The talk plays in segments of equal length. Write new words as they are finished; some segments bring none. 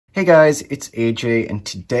Hey guys, it's AJ, and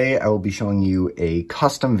today I will be showing you a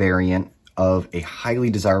custom variant of a highly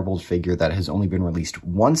desirable figure that has only been released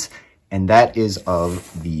once, and that is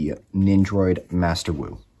of the Nindroid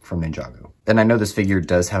Wu from Ninjago. And I know this figure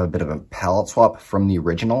does have a bit of a palette swap from the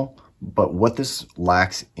original, but what this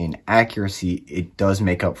lacks in accuracy, it does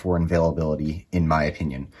make up for in availability, in my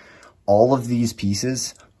opinion. All of these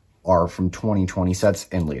pieces are from 2020 sets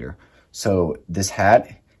and later. So this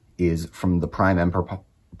hat is from the Prime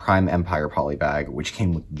Empire poly bag, which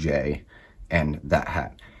came with J and that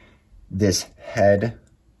hat. This head,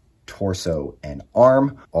 torso, and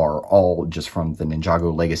arm are all just from the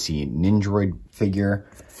Ninjago Legacy Nindroid figure.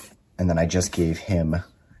 And then I just gave him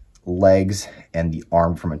legs and the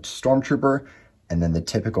arm from a Stormtrooper, and then the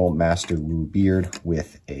typical Master Wu beard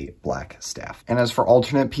with a black staff. And as for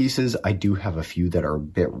alternate pieces, I do have a few that are a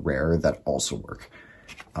bit rare that also work.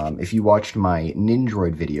 If you watched my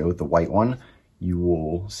Nindroid video, the white one, you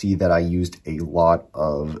will see that I used a lot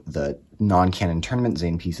of the non-canon Tournament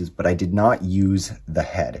Zane pieces, but I did not use the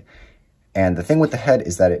head. And the thing with the head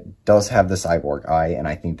is that it does have the cyborg eye, and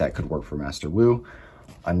I think that could work for Master Wu.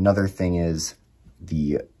 Another thing is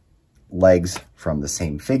the legs from the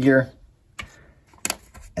same figure.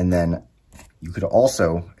 And then you could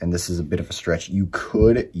also, and this is a bit of a stretch, you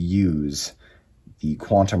could use the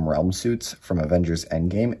Quantum Realm suits from Avengers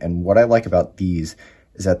Endgame. And what I like about these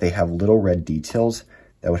is that they have little red details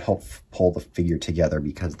that would help pull the figure together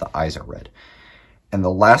because the eyes are red. And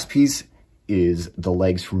the last piece is the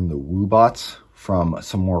legs from the Wu bots from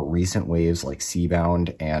some more recent waves like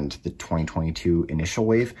Seabound and the 2022 initial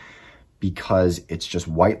wave, because it's just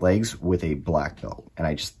white legs with a black belt. And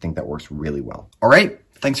I just think that works really well. All right,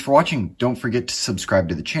 thanks for watching. Don't forget to subscribe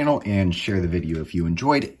to the channel and share the video if you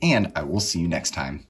enjoyed, and I will see you next time.